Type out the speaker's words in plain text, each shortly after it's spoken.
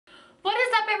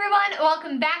everyone,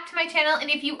 welcome back to my channel, and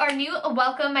if you are new,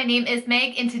 welcome. My name is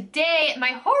Meg, and today my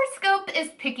horoscope is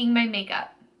picking my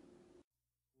makeup.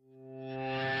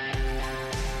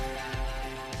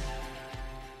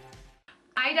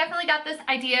 I definitely got this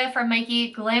idea from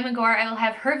Mikey Glam and Gore. I will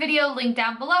have her video linked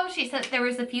down below. She said there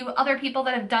was a few other people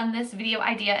that have done this video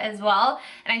idea as well,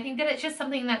 and I think that it's just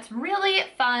something that's really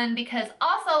fun because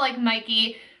also like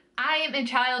Mikey, I am a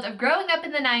child of growing up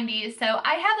in the 90s, so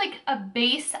I have like a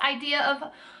base idea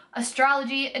of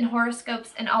astrology and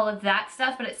horoscopes and all of that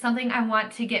stuff, but it's something I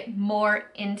want to get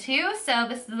more into, so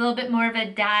this is a little bit more of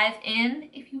a dive in,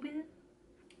 if you will.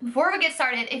 Before we get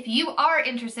started, if you are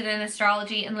interested in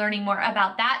astrology and learning more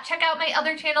about that, check out my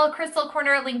other channel, Crystal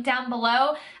Corner, linked down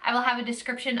below. I will have a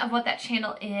description of what that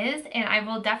channel is, and I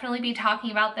will definitely be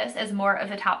talking about this as more of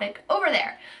a topic over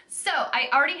there. So I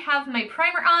already have my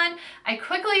primer on. I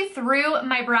quickly threw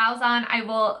my brows on. I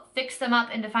will fix them up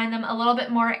and define them a little bit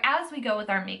more as we go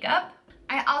with our makeup.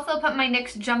 I also put my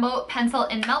NYX Jumbo Pencil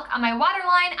in Milk on my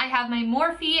waterline. I have my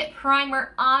Morphe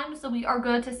primer on, so we are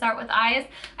good to start with eyes.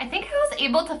 I think I was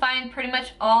able to find pretty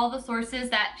much all the sources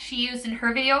that she used in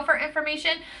her video for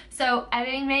information, so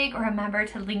editing Meg, remember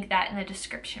to link that in the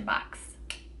description box.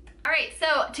 Alright,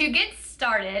 so to get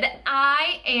started,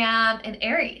 I am an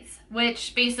Aries,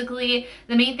 which basically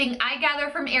the main thing I gather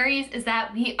from Aries is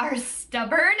that we are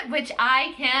stubborn, which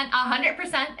I can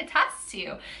 100% attest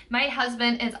to. My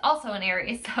husband is also an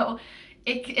Aries, so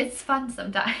it's fun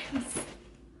sometimes.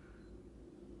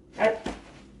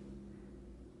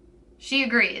 She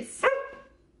agrees.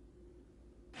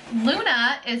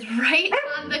 Luna is right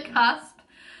on the cusp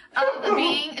of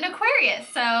being an Aquarius,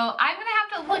 so I'm gonna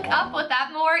have to look up with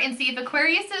that more and see if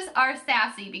Aquariuses are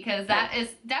sassy, because that is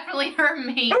definitely her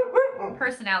main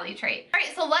personality trait. All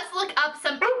right, so let's look up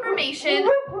some information.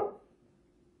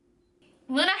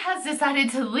 Luna has decided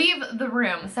to leave the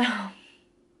room, so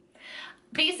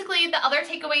basically the other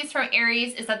takeaways from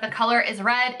Aries is that the color is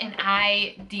red, and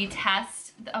I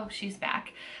detest, oh, she's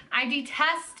back. I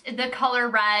detest the color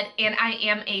red, and I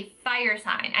am a fire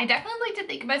sign. I definitely like to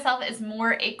think of myself as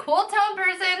more a cool tone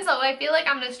person, so I feel like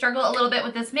I'm gonna struggle a little bit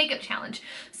with this makeup challenge.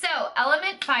 So,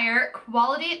 element fire,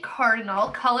 quality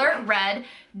cardinal, color red,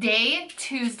 day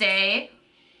Tuesday.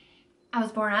 I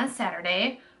was born on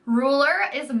Saturday. Ruler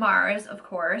is Mars, of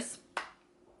course.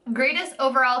 Greatest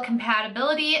overall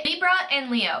compatibility, Libra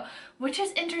and Leo, which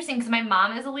is interesting because my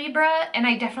mom is a Libra, and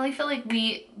I definitely feel like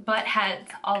we butt heads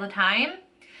all the time.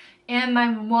 And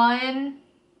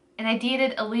I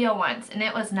dated a Leo once, and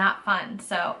it was not fun.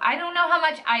 So I don't know how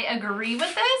much I agree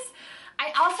with this.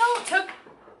 I also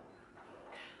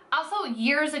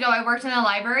years ago, I worked in a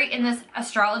library and this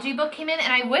astrology book came in,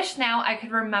 and I wish now I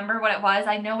could remember what it was.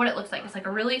 I know what it looks like. It's like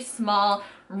a really small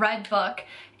red book,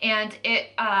 and it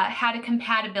had a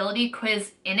compatibility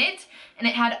quiz in it, and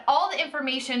it had all the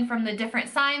information from the different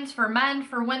signs for men,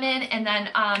 for women, and then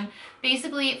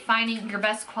basically finding your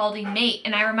best quality mate.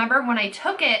 And I remember when I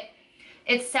took it,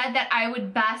 it said that I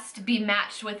would best be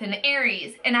matched with an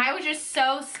Aries, and I was just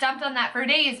so stumped on that for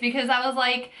days because I was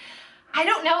like, I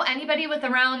don't know anybody with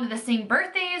around the same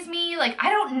birthday as me. Like, I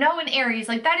don't know an Aries.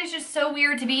 Like, that is just so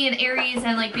weird to be an Aries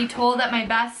and like be told that my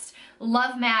best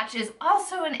love match is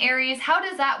also an Aries. How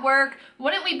does that work?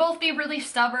 Wouldn't we both be really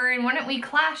stubborn? Wouldn't we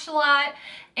clash a lot?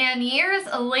 And years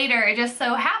later, it just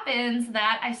so happens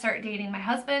that I start dating my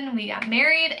husband. We got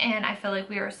married, and I feel like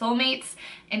we are soulmates,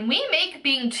 and we make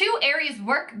being two Aries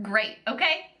work great,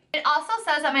 okay? It also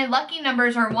says that my lucky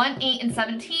numbers are 1, 8, and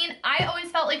 17. I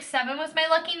always felt like 7 was my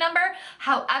lucky number.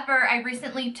 However, I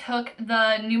recently took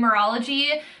the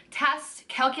numerology test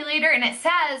calculator, and it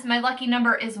says my lucky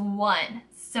number is 1.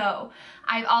 So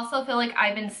I also feel like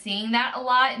I've been seeing that a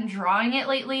lot and drawing it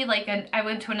lately. Like I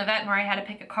went to an event where I had to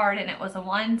pick a card and it was a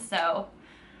 1. So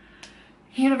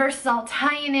the universe is all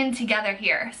tying in together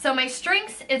here. So my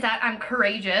strengths is that I'm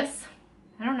courageous.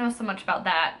 I don't know so much about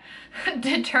that.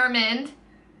 Determined.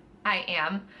 I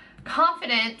am.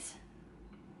 Confident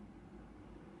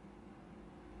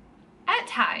at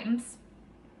times.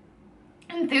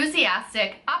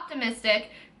 Enthusiastic,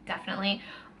 optimistic, definitely.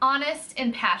 Honest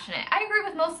and passionate. I agree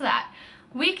with most of that.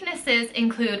 Weaknesses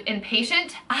include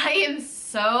impatient. I am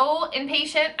so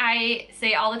impatient. I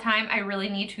say all the time I really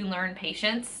need to learn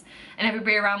patience, and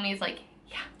everybody around me is like,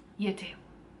 yeah, you do.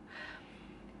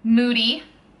 Moody.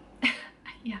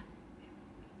 Yeah.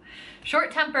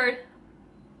 Short-tempered.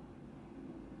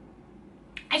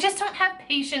 I just don't have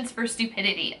patience for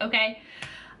stupidity, okay?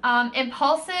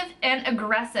 Impulsive and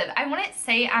aggressive. I wouldn't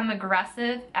say I'm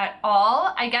aggressive at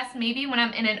all. I guess maybe when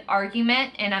I'm in an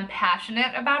argument and I'm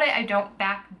passionate about it, I don't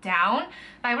back down.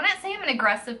 But I wouldn't say I'm an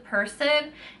aggressive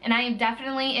person, and I am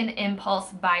definitely an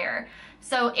impulse buyer.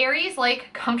 So Aries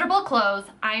like comfortable clothes.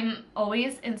 I'm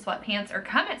always in sweatpants or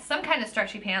some kind of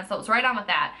stretchy pants, so it's right on with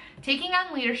that. Taking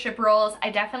on leadership roles, I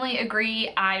definitely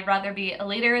agree. I'd rather be a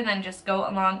leader than just go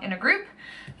along in a group.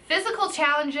 Physical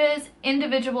challenges,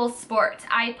 individual sports.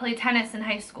 I played tennis in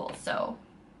high school, so.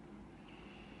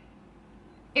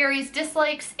 Aries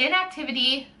dislikes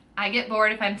inactivity. I get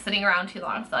bored if I'm sitting around too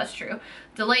long, so that's true.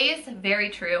 Delays, very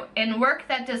true. And work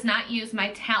that does not use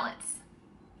my talents.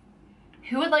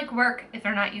 Who would like work if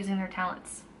they're not using their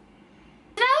talents?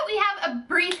 Now that we have a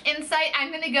brief insight, I'm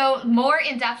going to go more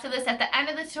in depth to this at the end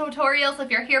of the tutorial. So if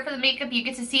you're here for the makeup, you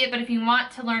get to see it. But if you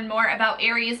want to learn more about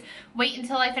Aries, wait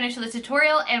until I finish the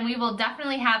tutorial, and we will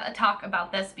definitely have a talk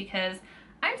about this because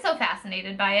I'm so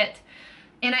fascinated by it.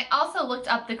 And I also looked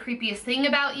up the creepiest thing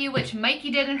about you, which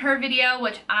Mikey did in her video,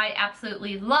 which I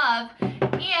absolutely love.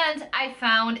 And I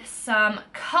found some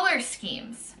color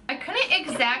schemes. I couldn't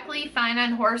exactly find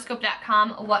on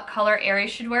horoscope.com what color Aries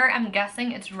should wear. I'm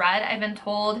guessing it's red. I've been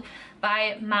told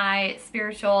by my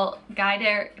spiritual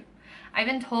guide, I've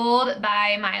been told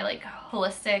by my like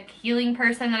holistic healing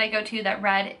person that I go to that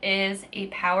red is a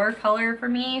power color for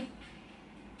me,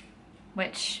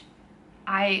 which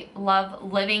I love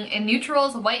living in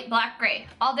neutrals, white, black, gray,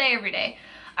 all day, every day.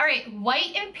 All right,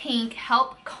 white and pink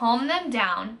help calm them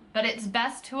down, but it's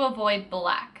best to avoid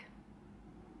black.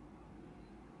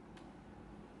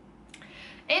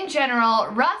 In general,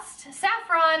 rust,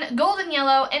 saffron, golden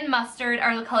yellow, and mustard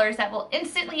are the colors that will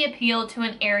instantly appeal to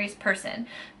an Aries person.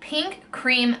 Pink,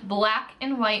 cream, black,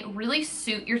 and white really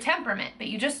suit your temperament, but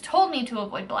you just told me to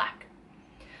avoid black.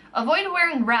 Avoid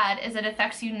wearing red as it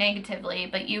affects you negatively,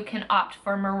 but you can opt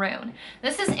for maroon.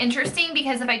 This is interesting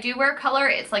because if I do wear color,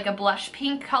 it's like a blush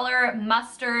pink color,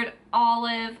 mustard,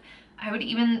 olive. I would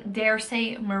even dare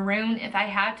say maroon if I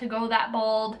had to go that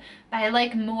bold. But I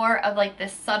like more of like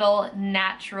this subtle,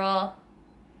 natural,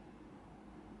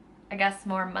 I guess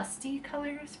more musty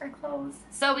colors for clothes.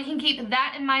 So we can keep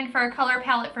that in mind for our color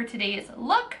palette for today's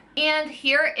look. And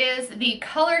here is the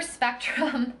color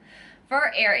spectrum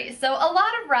for Aries. So a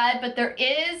lot of red, but there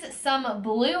is some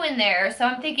blue in there. So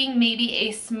I'm thinking maybe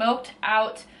a smoked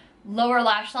out lower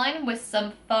lash line with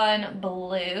some fun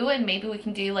blue, and maybe we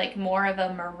can do like more of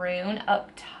a maroon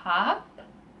up top.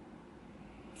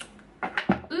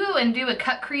 Ooh, and do a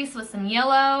cut crease with some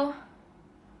yellow.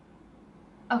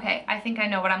 Okay, I think I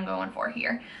know what I'm going for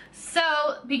here.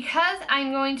 So because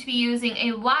I'm going to be using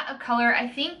a lot of color, I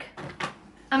think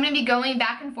I'm going to be going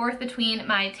back and forth between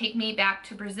my Take Me Back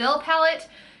to Brazil palette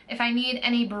if I need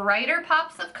any brighter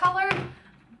pops of color.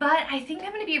 But I think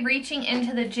I'm going to be reaching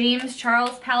into the James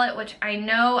Charles palette, which I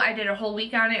know I did a whole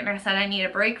week on it and I said I need a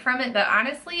break from it. But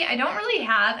honestly, I don't really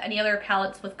have any other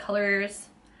palettes with colors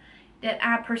that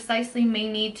I precisely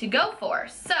may need to go for.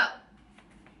 So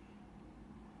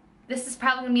this is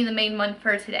probably going to be the main one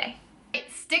for today.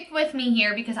 Stick with me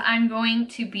here because I'm going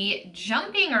to be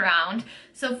jumping around.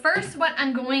 So first what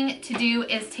I'm going to do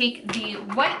is take the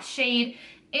white shade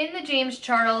in the James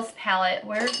Charles palette.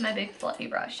 Where's my big fluffy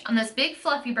brush? On this big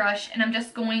fluffy brush, and I'm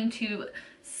just going to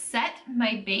set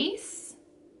my base.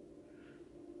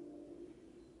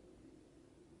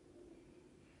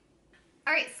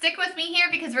 All right, stick with me here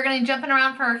because we're going to be jumping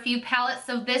around for a few palettes.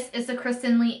 So this is the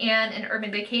Kristen Leanne and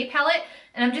Urban Decay palette,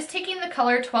 and I'm just taking the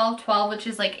color 1212, which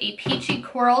is like a peachy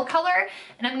coral color,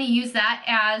 and I'm going to use that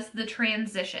as the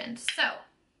transition. So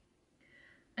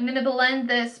I'm going to blend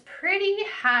this pretty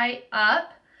high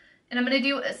up. And I'm going to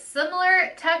do a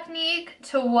similar technique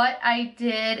to what I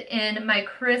did in my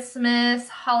Christmas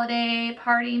holiday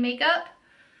party makeup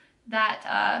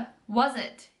that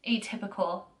wasn't a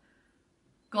typical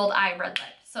gold eye red lip.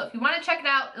 So if you want to check it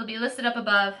out, it'll be listed up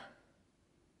above.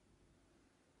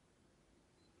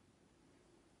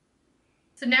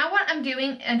 So now what I'm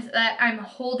doing is that I'm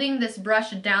holding this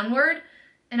brush downward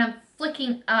and I'm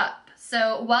flicking up.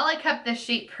 So while I kept this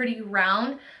shape pretty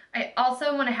round, I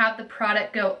also want to have the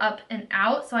product go up and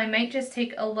out, so I might just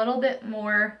take a little bit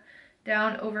more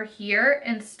down over here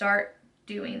and start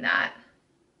doing that.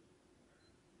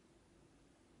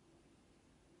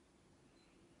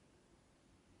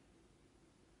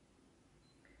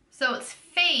 So it's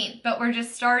faint, but we're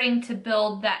just starting to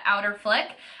build that outer flick.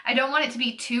 I don't want it to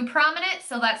be too prominent,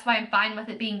 so that's why I'm fine with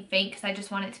it being faint, because I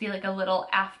just want it to be like a little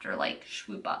after like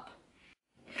swoop up.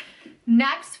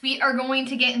 Next, we are going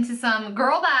to get into some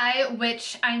Girl Bye,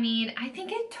 which, I mean, I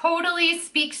think it totally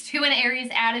speaks to an Aries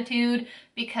attitude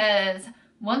because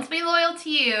once we loyal to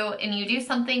you and you do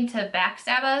something to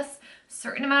backstab us a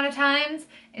certain amount of times,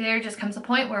 there just comes a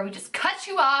point where we just cut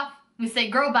you off. We say,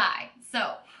 girl, bye.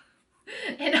 So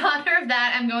in honor of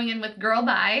that, I'm going in with Girl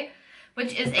Bye,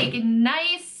 which is a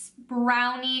nice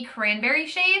brownie cranberry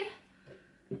shade.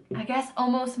 I guess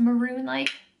almost maroon-like,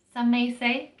 some may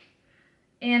say.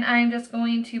 And I'm just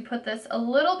going to put this a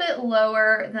little bit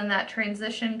lower than that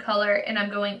transition color, and I'm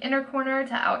going inner corner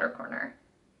to outer corner.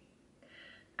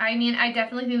 I mean, I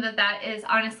definitely think that that is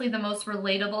honestly the most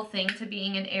relatable thing to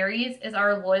being an Aries, is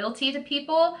our loyalty to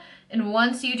people. And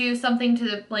once you do something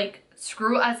to like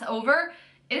screw us over,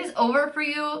 it is over for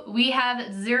you. We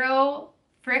have zero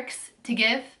fricks to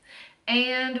give,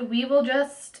 and we will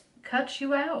just cut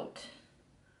you out.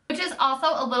 Which is also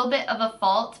a little bit of a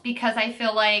fault, because I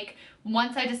feel like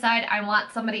once I decide I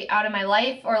want somebody out of my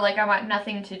life, or like I want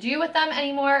nothing to do with them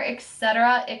anymore,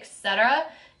 etc., etc.,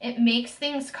 it makes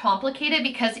things complicated,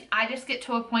 because I just get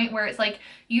to a point where it's like,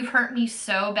 you've hurt me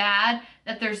so bad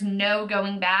that there's no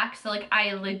going back. So like,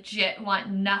 I legit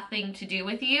want nothing to do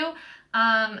with you.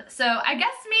 So I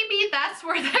guess maybe that's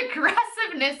where the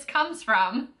aggressiveness comes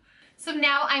from. So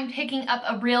now I'm picking up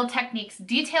a Real Techniques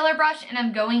detailer brush, and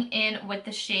I'm going in with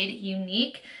the shade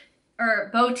Unique, or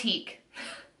Boutique.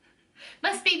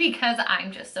 Must be because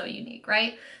I'm just so unique,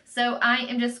 right? So I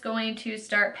am just going to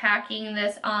start packing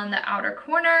this on the outer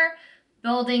corner,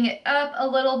 building it up a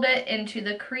little bit into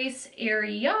the crease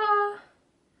area.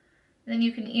 Then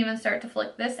you can even start to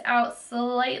flick this out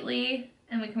slightly,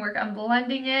 and we can work on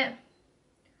blending it.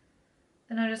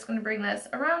 Then I'm just going to bring this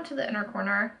around to the inner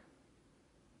corner,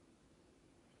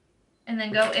 and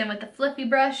then go in with the flippy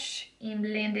brush and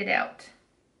blend it out.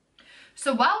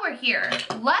 So while we're here,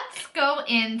 let's go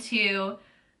into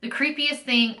the creepiest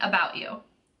thing about you.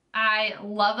 I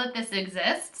love that this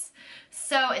exists.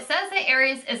 So it says that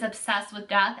Aries is obsessed with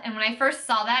death, and when I first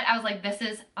saw that, I was like, this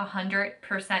is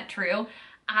 100% true.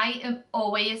 I am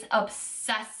always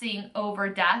obsessing over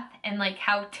death and like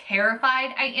how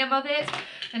terrified I am of it.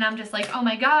 And I'm just like, oh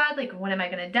my God, like when am I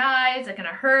gonna die? Is it gonna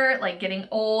hurt? Like getting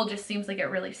old just seems like it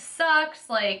really sucks.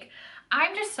 Like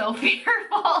I'm just so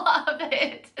fearful of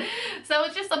it. So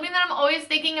it's just something that I'm always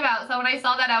thinking about. So when I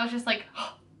saw that, I was just like,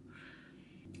 oh.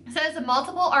 It says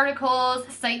multiple articles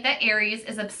cite that Aries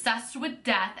is obsessed with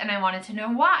death, and I wanted to know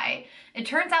why. It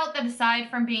turns out that aside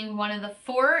from being one of the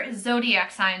 4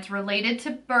 zodiac signs related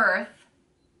to birth,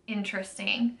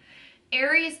 interesting,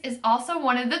 Aries is also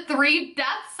one of the 3 death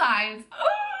signs.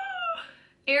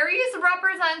 Aries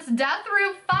represents death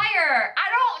through fire.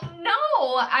 I don't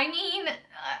know. I mean,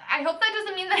 I hope that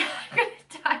doesn't mean that I'm gonna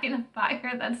die in a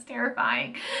fire. That's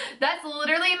terrifying. That's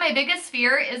literally my biggest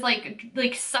fear, is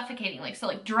like suffocating, like so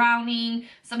like drowning,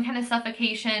 some kind of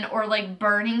suffocation, or like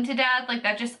burning to death. Like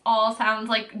that just all sounds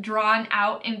like drawn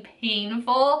out and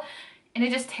painful, and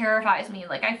it just terrifies me.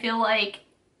 Like I feel like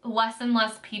less and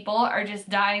less people are just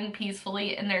dying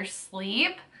peacefully in their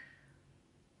sleep.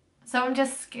 So I'm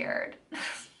just scared.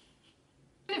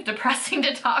 Depressing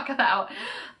to talk about.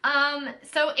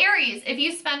 So Aries, if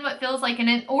you spend what feels like an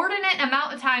inordinate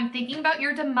amount of time thinking about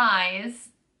your demise,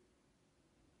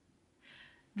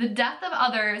 the death of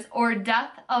others, or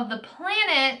death of the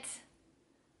planet,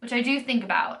 which I do think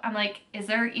about. I'm like, is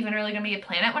there even really gonna be a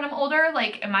planet when I'm older?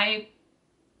 Like,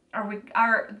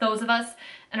 are those of us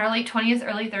in our late 20s,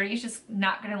 early 30s just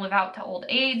not gonna live out to old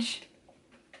age?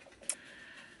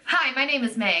 Hi, my name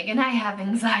is Meg, and I have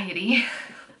anxiety.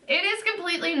 It is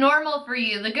completely normal for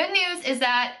you. The good news is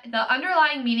that the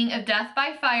underlying meaning of death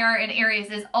by fire in Aries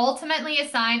is ultimately a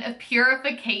sign of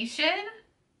purification.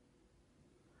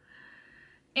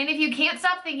 And if you can't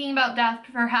stop thinking about death,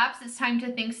 perhaps it's time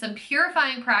to think some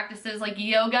purifying practices like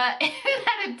yoga and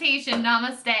meditation.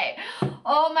 Namaste.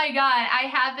 Oh my God, I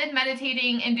have been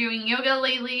meditating and doing yoga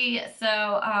lately.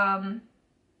 So,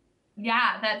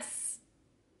 yeah, that's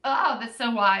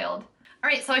so wild. All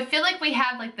right, so I feel like we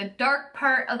have like the dark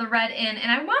part of the red in,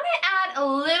 and I want to add a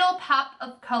little pop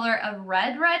of color of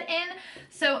red in.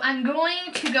 So I'm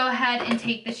going to go ahead and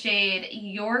take the shade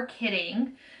You're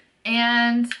Kidding,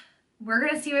 and we're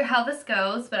going to see how this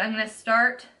goes, but I'm going to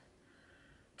start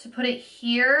to put it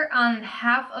here on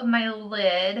half of my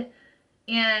lid,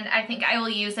 and I think I will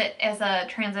use it as a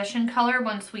transition color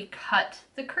once we cut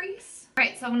the crease. All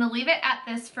right, so I'm gonna leave it at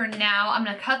this for now. I'm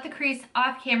gonna cut the crease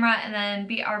off camera and then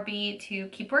BRB to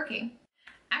keep working.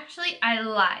 Actually, I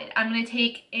lied. I'm gonna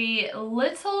take a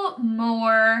little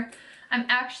more. I'm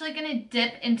actually gonna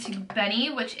dip into Benny,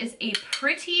 which is a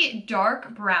pretty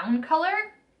dark brown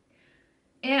color.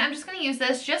 And I'm just gonna use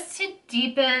this just to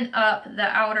deepen up the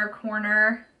outer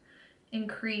corner and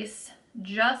crease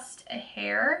just a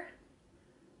hair,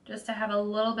 just to have a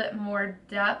little bit more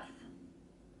depth.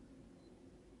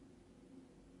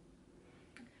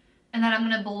 and then I'm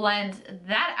gonna blend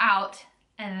that out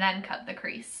and then cut the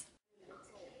crease.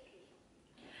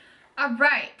 All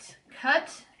right,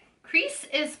 crease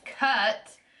is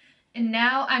cut, and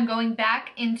now I'm going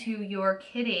back into Your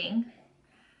Kidding,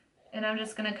 and I'm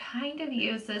just gonna kind of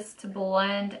use this to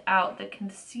blend out the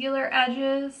concealer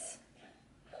edges.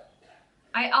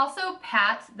 I also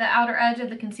pat the outer edge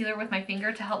of the concealer with my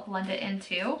finger to help blend it in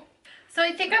too. So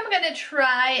I think I'm gonna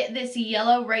try this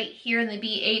yellow right here in the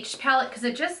BH palette because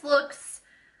it just looks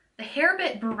a hair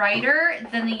bit brighter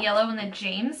than the yellow in the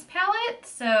James palette,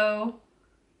 so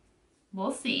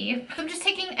we'll see. I'm just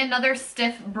taking another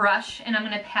stiff brush and I'm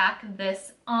gonna pack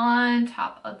this on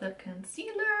top of the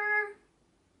concealer.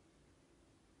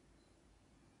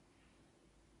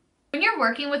 When you're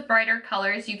working with brighter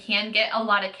colors, you can get a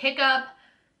lot of hiccup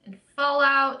and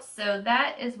fallout, so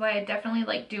that is why I definitely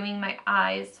like doing my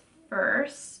eyes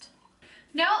first.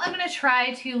 Now I'm going to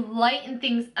try to lighten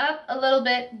things up a little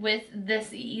bit with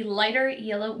this lighter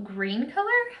yellow green color.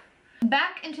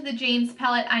 Back into the James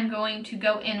palette, I'm going to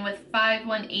go in with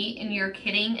 518 in Your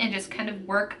Kidding and just kind of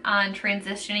work on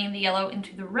transitioning the yellow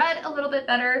into the red a little bit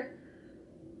better.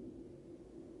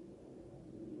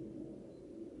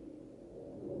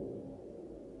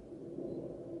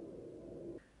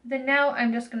 Then now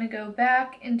I'm just going to go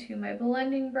back into my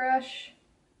blending brush,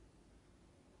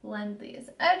 blend these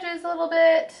edges a little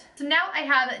bit. So now I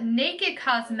have Naked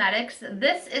Cosmetics.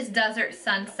 This is Desert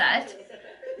Sunset.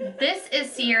 This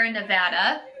is Sierra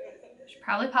Nevada. I should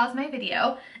probably pause my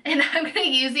video. And I'm going to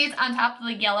use these on top of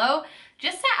the yellow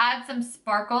just to add some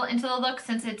sparkle into the look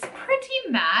since it's pretty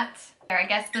matte. I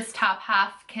guess this top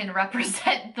half can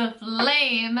represent the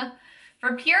flame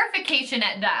for purification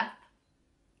at death.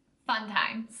 Fun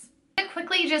times. I'm gonna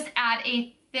quickly just add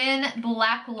a thin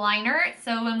black liner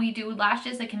so when we do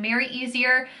lashes it can marry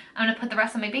easier. I'm gonna put the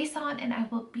rest of my base on and I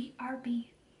will BRB.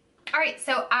 Alright,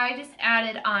 so I just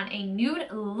added on a nude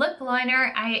lip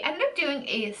liner. I ended up doing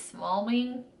a small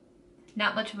wing.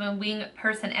 Not much of a wing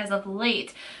person as of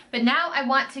late, but now I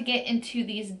want to get into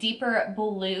these deeper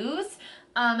blues.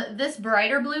 This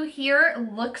brighter blue here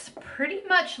looks pretty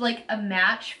much like a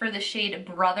match for the shade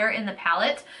Brother in the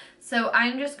palette. So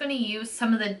I'm just going to use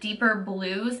some of the deeper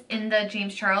blues in the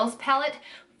James Charles palette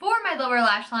for my lower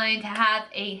lash line to have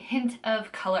a hint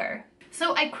of color.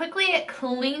 So I quickly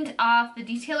cleaned off the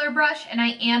detailer brush and I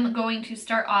am going to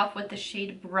start off with the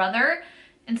shade Brother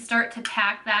and start to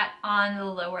pack that on the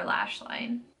lower lash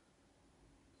line.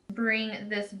 Bring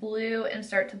this blue and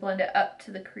start to blend it up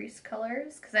to the crease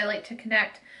colors because I like to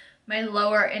connect my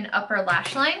lower and upper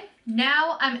lash line.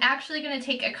 Now I'm actually going to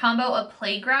take a combo of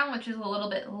Playground, which is a little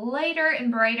bit lighter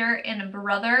and brighter in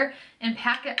Brother, and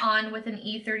pack it on with an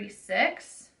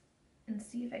E36 and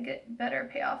see if I get better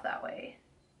payoff that way.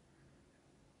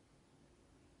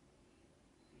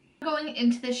 Going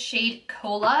into the shade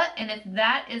Cola, and if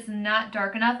that is not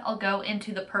dark enough, I'll go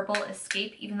into the purple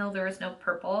Escape, even though there is no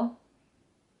purple.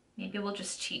 Maybe we'll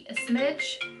just cheat a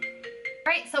smidge. All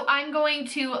right, so I'm going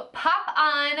to pop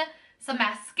on some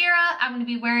mascara. I'm going to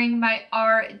be wearing my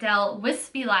Ardell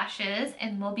Wispy Lashes,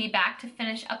 and we'll be back to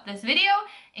finish up this video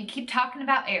and keep talking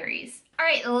about Aries. All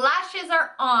right, lashes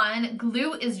are on.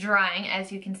 Glue is drying,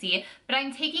 as you can see, but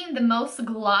I'm taking the Most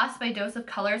Gloss by Dose of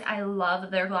Colors. I love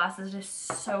their glosses, just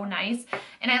so nice.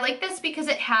 And I like this because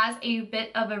it has a bit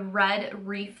of a red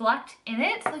reflect in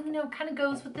it, so you know, it kind of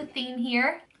goes with the theme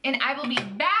here. And I will be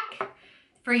back.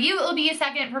 For you, it'll be a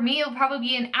second. For me, it'll probably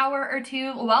be an hour or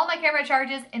two while my camera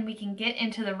charges and we can get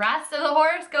into the rest of the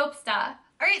horoscope stuff.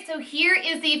 All right, so here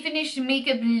is the finished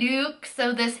makeup look.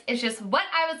 So this is just what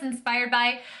I was inspired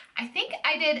by. I think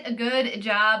I did a good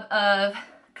job of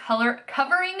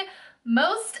covering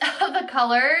most of the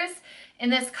colors in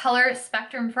this color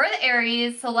spectrum for the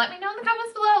Aries. So let me know in the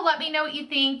comments below. Let me know what you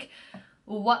think.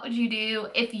 What would you do?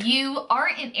 If you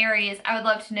aren't in Aries, I would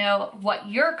love to know what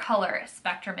your color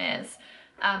spectrum is.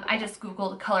 I just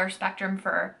Googled color spectrum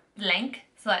for blank,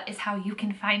 so that is how you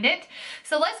can find it.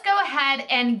 So let's go ahead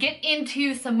and get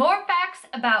into some more facts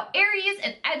about Aries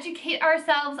and educate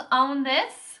ourselves on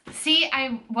this. See,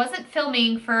 I wasn't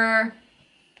filming the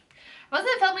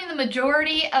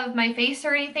majority of my face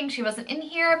or anything. She wasn't in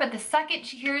here, but the second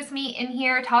she hears me in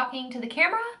here talking to the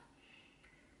camera,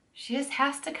 she just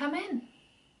has to come in.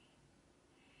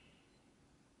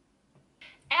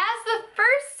 As the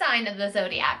first sign of the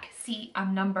zodiac, see,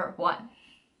 I'm number 1.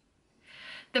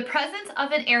 The presence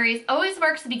of an Aries always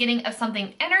marks the beginning of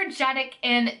something energetic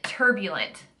and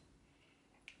turbulent.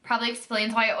 Probably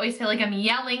explains why I always feel like I'm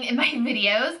yelling in my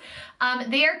videos.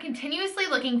 They are continuously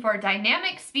looking for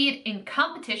dynamic speed and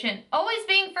competition, always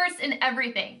being first in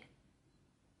everything.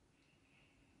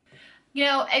 You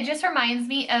know, it just reminds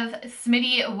me of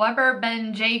Smitty Weber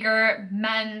Ben Jager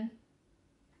Men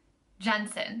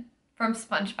Jensen from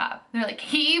SpongeBob. They're like,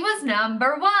 he was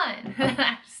number one.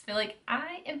 I just feel like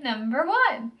I am number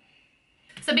one.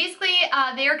 So basically,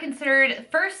 they are considered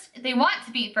first, they want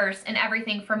to be first in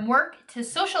everything from work to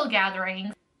social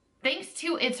gatherings, thanks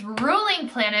to its ruling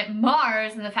planet,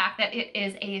 Mars, and the fact that it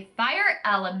is a fire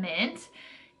element.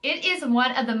 It is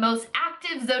one of the most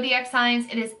active zodiac signs.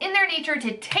 It is in their nature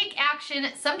to take action,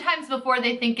 sometimes before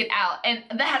they think it out. And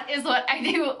that is what I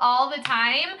do all the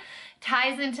time.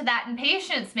 Ties into that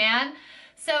impatience, man.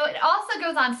 So it also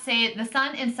goes on to say the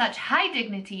sun in such high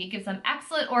dignity gives them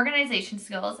excellent organization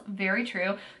skills. Very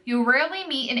true. You rarely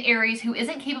meet an Aries who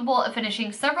isn't capable of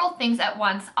finishing several things at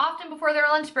once, often before their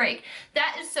lunch break.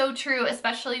 That is so true,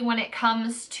 especially when it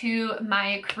comes to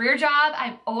my career job.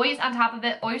 I'm always on top of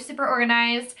it, always super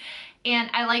organized.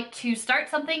 And I like to start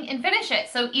something and finish it.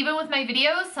 So even with my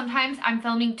videos, sometimes I'm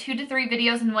filming 2 to 3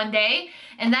 videos in one day,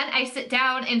 and then I sit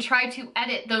down and try to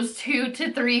edit those 2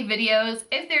 to 3 videos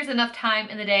if there's enough time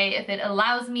in the day, if it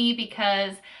allows me,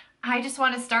 because I just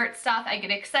want to start stuff, I get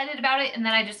excited about it, and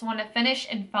then I just want to finish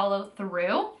and follow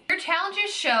through. Your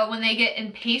challenges show when they get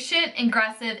impatient,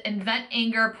 aggressive, and vent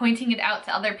anger, pointing it out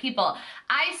to other people.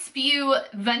 I spew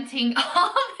venting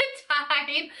all the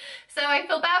time. So I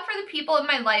feel bad for the people in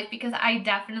my life because I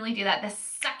definitely do that. The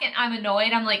second I'm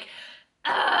annoyed, I'm like,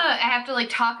 I have to like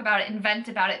talk about it and vent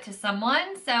about it to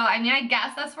someone. So I mean, I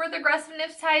guess that's where the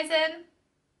aggressiveness ties in.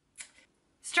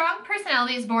 Strong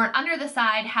personalities born under the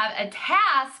side have a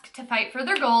task to fight for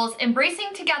their goals,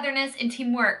 embracing togetherness and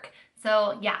teamwork.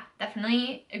 So yeah,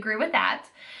 definitely agree with that.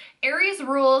 Aries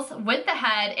rules with the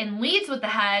head and leads with the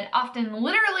head, often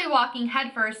literally walking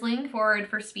headfirst, leaning forward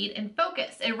for speed and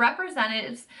focus. It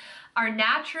representatives are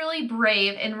naturally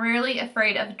brave and rarely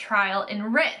afraid of trial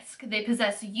and risk. They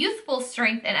possess youthful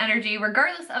strength and energy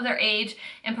regardless of their age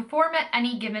and perform at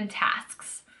any given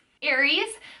tasks.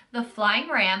 Aries, the flying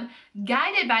ram,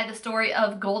 guided by the story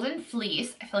of Golden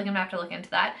Fleece, I feel like I'm gonna have to look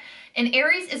into that, and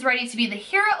Aries is ready to be the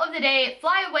hero of the day,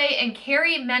 fly away and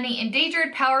carry many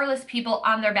endangered, powerless people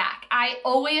on their back. I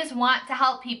always want to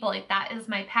help people. Like, that is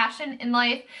my passion in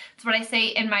life. It's what I say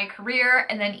in my career,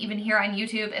 and then even here on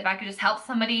YouTube, if I could just help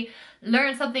somebody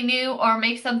learn something new or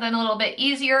make something a little bit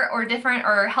easier or different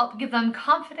or help give them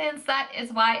confidence, that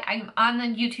is why I'm on the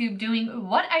YouTube doing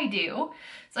what I do.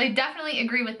 So I definitely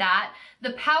agree with that.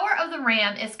 The power of the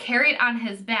ram is carried on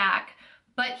his back,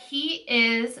 but he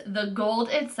is the gold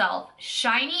itself,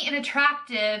 shiny and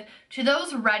attractive to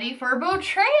those ready for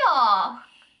betrayal.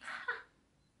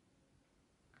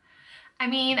 I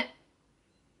mean,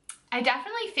 I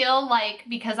definitely feel like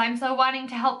because I'm so wanting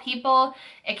to help people,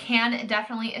 it can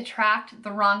definitely attract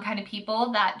the wrong kind of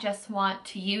people that just want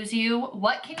to use you.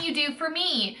 What can you do for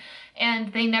me?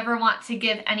 And they never want to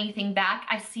give anything back.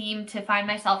 I seem to find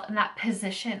myself in that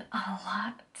position a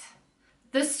lot.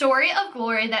 The story of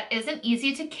glory that isn't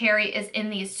easy to carry is in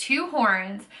these 2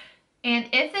 horns, and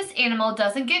if this animal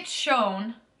doesn't get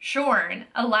shorn,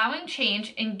 allowing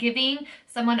change and giving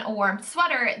someone a warm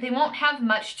sweater, they won't have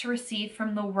much to receive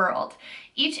from the world.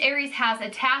 Each Aries has a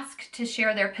task to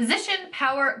share their position,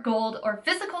 power, gold, or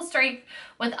physical strength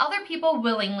with other people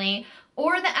willingly,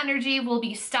 or the energy will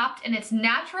be stopped in its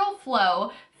natural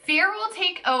flow. Fear will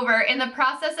take over, and the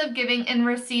process of giving and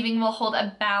receiving will hold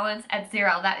a balance at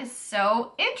 0. That is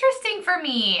so interesting for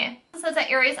me. It says that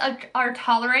Aries are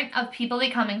tolerant of people they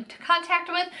come into contact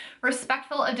with,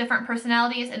 respectful of different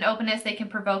personalities, and openness they can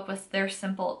provoke with their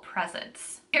simple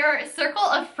presence. Their circle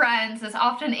of friends is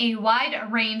often a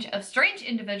wide range of strange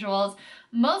individuals,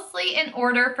 mostly in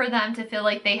order for them to feel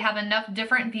like they have enough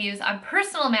different views on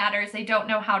personal matters they don't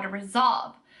know how to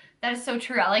resolve. That is so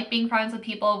true. I like being friends with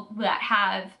people that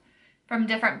have from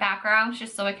different backgrounds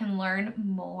just so I can learn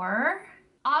more.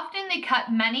 Often they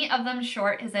cut many of them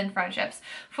short as in friendships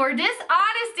for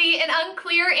dishonesty and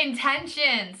unclear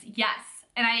intentions. Yes,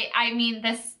 and I mean,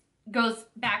 this goes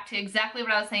back to exactly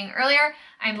what I was saying earlier.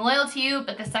 I'm loyal to you,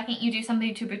 but the second you do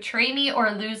something to betray me or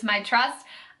lose my trust,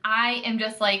 I am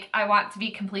just like, I want to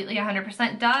be completely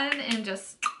 100% done and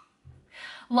just...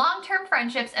 Long-term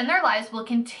friendships in their lives will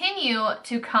continue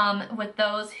to come with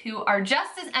those who are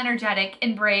just as energetic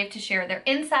and brave to share their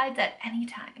insides at any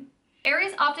time.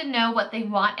 Aries often know what they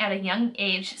want at a young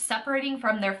age, separating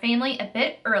from their family a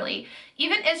bit early.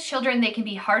 Even as children, they can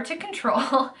be hard to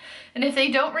control, and if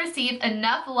they don't receive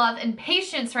enough love and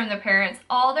patience from their parents,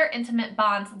 all their intimate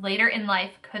bonds later in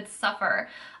life could suffer.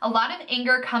 A lot of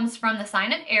anger comes from the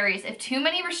sign of Aries. If too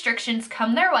many restrictions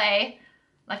come their way,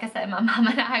 like I said, my mom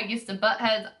and I used to butt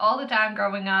heads all the time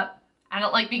growing up. I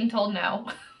don't like being told no.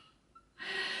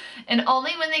 And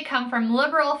only when they come from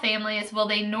liberal families will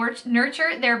they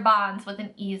nurture their bonds with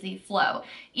an easy flow.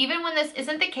 Even when this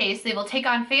isn't the case, they will take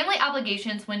on family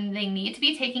obligations when they need to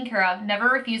be taken care of, never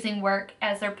refusing work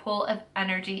as their pool of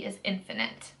energy is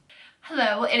infinite.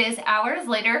 Hello, it is hours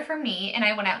later for me, and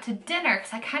I went out to dinner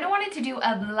because I kind of wanted to do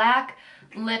a black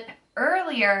lip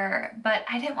earlier, but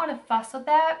I didn't want to fuss with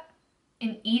that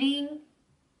in eating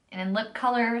and in lip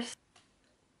colors.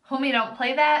 Homie, don't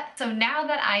play that. So now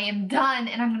that I am done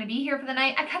and I'm going to be here for the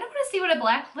night, I kind of want to see what a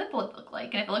black lip would look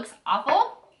like. And if it looks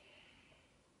awful,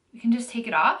 we can just take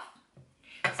it off.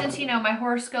 Since, you know, my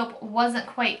horoscope wasn't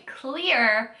quite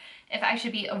clear if I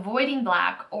should be avoiding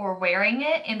black or wearing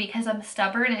it, and because I'm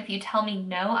stubborn and if you tell me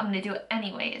no, I'm going to do it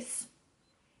anyways.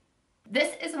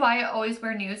 This is why I always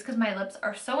wear nudes, because my lips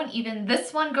are so uneven.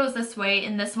 This one goes this way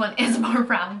and this one is more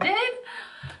rounded.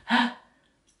 I'm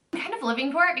kind of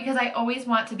living for it because I always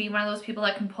want to be one of those people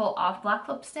that can pull off black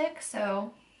lipstick,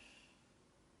 so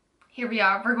here we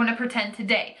are. We're going to pretend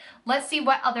today. Let's see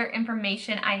what other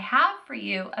information I have for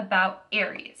you about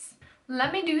Aries.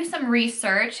 Let me do some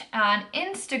research on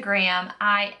Instagram.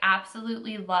 I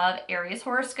absolutely love Aries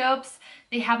horoscopes.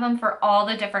 They have them for all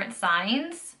the different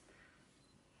signs.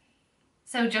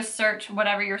 So just search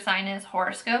whatever your sign is,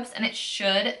 horoscopes, and it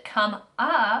should come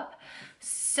up.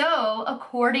 So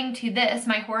according to this,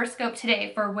 my horoscope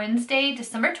today for Wednesday,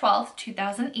 December 12th,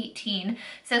 2018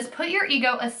 says, put your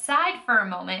ego aside for a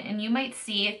moment and you might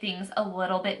see things a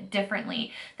little bit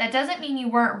differently. That doesn't mean you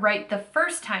weren't right the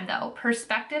first time though.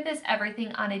 Perspective is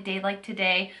everything on a day like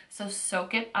today, so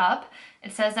soak it up.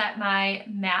 It says that my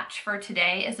match for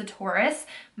today is a Taurus.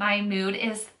 My mood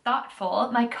is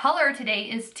thoughtful. My color today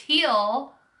is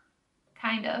teal,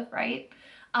 kind of, right?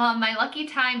 My lucky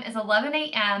time is 11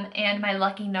 a.m. and my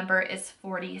lucky number is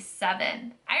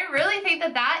 47. I really think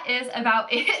that that is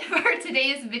about it for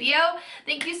today's video.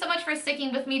 Thank you so much for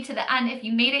sticking with me to the end. If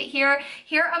you made it here,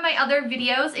 here are my other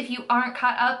videos. If you aren't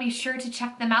caught up, be sure to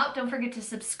check them out. Don't forget to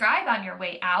subscribe on your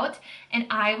way out, and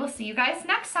I will see you guys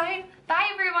next time. Bye,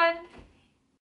 everyone.